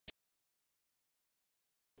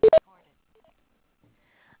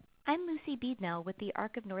I'm Lucy Beednell with the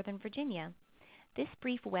ARC of Northern Virginia. This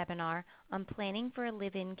brief webinar on planning for a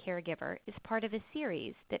live-in caregiver is part of a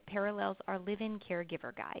series that parallels our live-in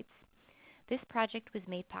caregiver guides. This project was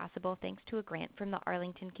made possible thanks to a grant from the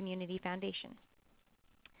Arlington Community Foundation.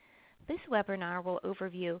 This webinar will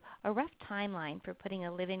overview a rough timeline for putting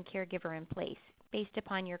a live-in caregiver in place based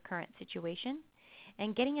upon your current situation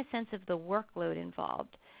and getting a sense of the workload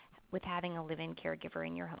involved with having a live-in caregiver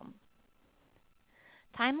in your home.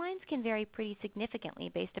 Timelines can vary pretty significantly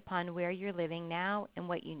based upon where you're living now and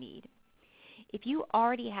what you need. If you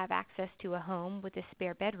already have access to a home with a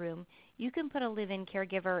spare bedroom, you can put a live-in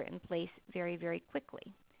caregiver in place very, very quickly.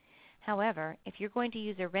 However, if you're going to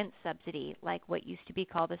use a rent subsidy, like what used to be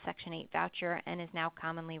called a Section 8 voucher and is now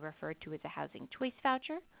commonly referred to as a Housing Choice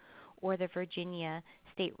Voucher, or the Virginia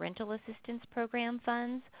State Rental Assistance Program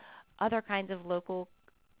funds, other kinds of local,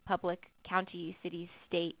 public, county, city,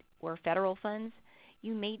 state, or federal funds,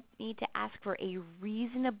 you may need to ask for a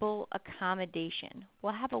reasonable accommodation.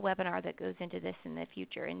 We'll have a webinar that goes into this in the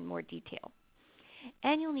future in more detail.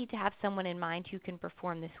 And you'll need to have someone in mind who can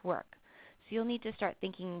perform this work. So you'll need to start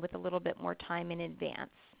thinking with a little bit more time in advance.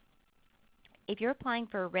 If you're applying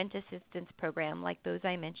for a rent assistance program like those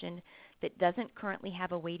I mentioned that doesn't currently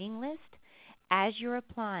have a waiting list, as you're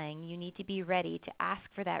applying, you need to be ready to ask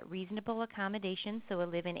for that reasonable accommodation so a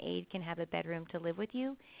live-in aide can have a bedroom to live with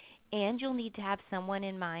you. And you'll need to have someone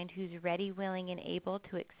in mind who's ready, willing, and able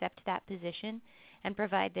to accept that position and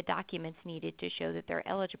provide the documents needed to show that they're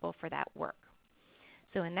eligible for that work.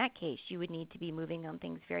 So in that case, you would need to be moving on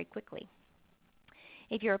things very quickly.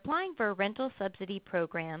 If you're applying for a rental subsidy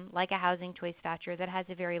program like a Housing Choice Voucher that has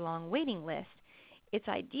a very long waiting list, it's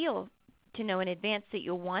ideal to know in advance that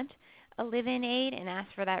you'll want a live-in aide and ask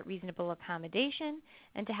for that reasonable accommodation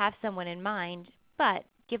and to have someone in mind, but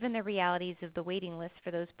given the realities of the waiting list for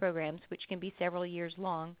those programs, which can be several years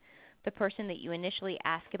long, the person that you initially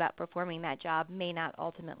ask about performing that job may not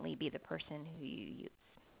ultimately be the person who you use.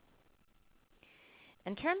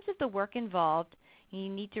 In terms of the work involved, you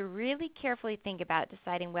need to really carefully think about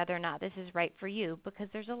deciding whether or not this is right for you because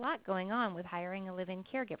there's a lot going on with hiring a live-in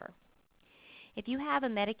caregiver. If you have a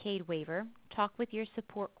Medicaid waiver, talk with your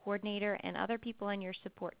support coordinator and other people on your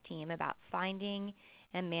support team about finding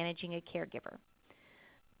and managing a caregiver.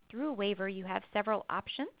 Through a waiver, you have several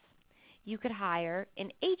options. You could hire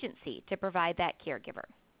an agency to provide that caregiver.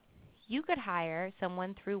 You could hire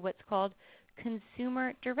someone through what's called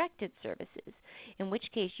consumer-directed services, in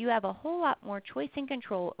which case you have a whole lot more choice and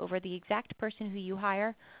control over the exact person who you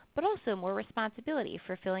hire, but also more responsibility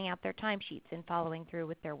for filling out their timesheets and following through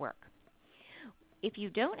with their work. If you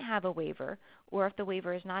don't have a waiver, or if the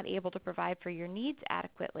waiver is not able to provide for your needs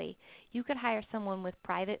adequately, you could hire someone with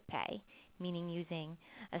private pay, meaning using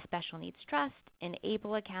a special needs trust, an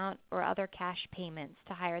ABLE account, or other cash payments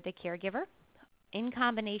to hire the caregiver in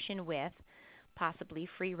combination with possibly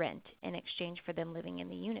free rent in exchange for them living in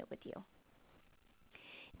the unit with you.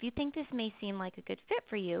 If you think this may seem like a good fit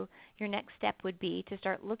for you, your next step would be to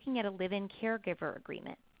start looking at a live-in caregiver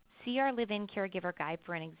agreement. See our live-in caregiver guide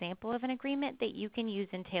for an example of an agreement that you can use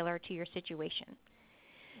and tailor to your situation.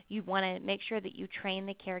 You want to make sure that you train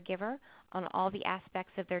the caregiver on all the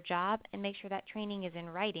aspects of their job and make sure that training is in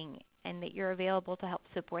writing and that you're available to help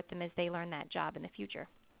support them as they learn that job in the future.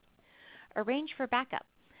 Arrange for backup.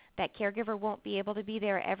 That caregiver won't be able to be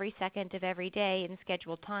there every second of every day in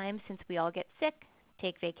scheduled time since we all get sick,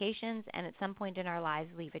 take vacations, and at some point in our lives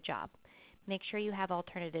leave a job. Make sure you have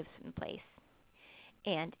alternatives in place.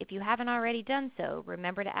 And if you haven't already done so,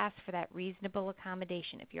 remember to ask for that reasonable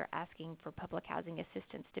accommodation if you're asking for public housing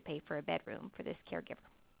assistance to pay for a bedroom for this caregiver.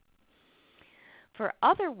 For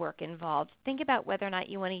other work involved, think about whether or not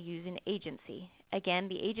you want to use an agency. Again,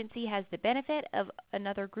 the agency has the benefit of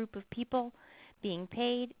another group of people being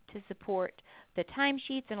paid to support the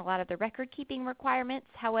timesheets and a lot of the record-keeping requirements.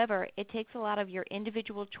 However, it takes a lot of your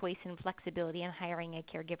individual choice and flexibility in hiring a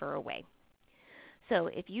caregiver away. So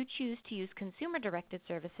if you choose to use consumer-directed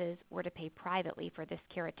services or to pay privately for this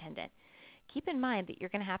care attendant, keep in mind that you're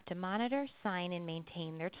going to have to monitor, sign, and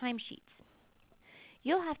maintain their timesheets.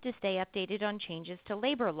 You'll have to stay updated on changes to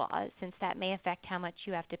labor laws since that may affect how much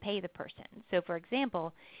you have to pay the person. So for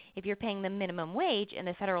example, if you're paying them minimum wage and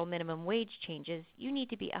the federal minimum wage changes, you need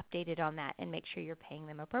to be updated on that and make sure you're paying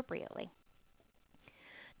them appropriately.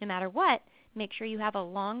 No matter what, make sure you have a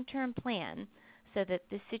long-term plan so that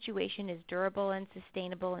this situation is durable and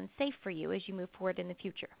sustainable and safe for you as you move forward in the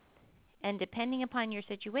future. And depending upon your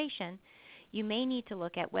situation, you may need to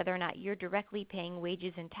look at whether or not you're directly paying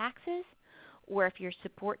wages and taxes, or if your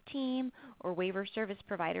support team or waiver service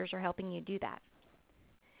providers are helping you do that.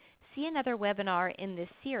 See another webinar in this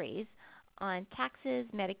series on taxes,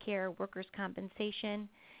 Medicare, workers' compensation,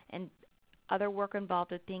 and other work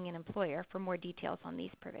involved with being an employer for more details on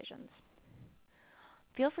these provisions.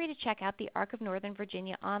 Feel free to check out the Arc of Northern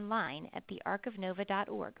Virginia online at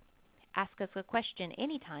thearcofnova.org. Ask us a question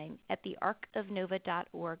anytime at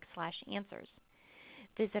thearcofnova.org/answers.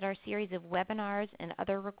 Visit our series of webinars and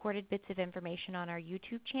other recorded bits of information on our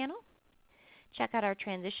YouTube channel. Check out our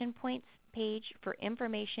Transition Points page for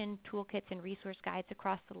information, toolkits, and resource guides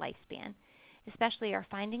across the lifespan, especially our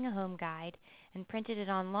Finding a Home guide and printed and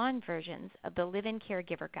online versions of the Live-In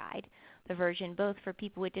Caregiver Guide, the version both for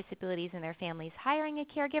people with disabilities and their families hiring a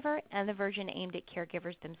caregiver, and the version aimed at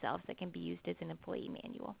caregivers themselves that can be used as an employee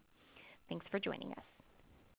manual. Thanks for joining us.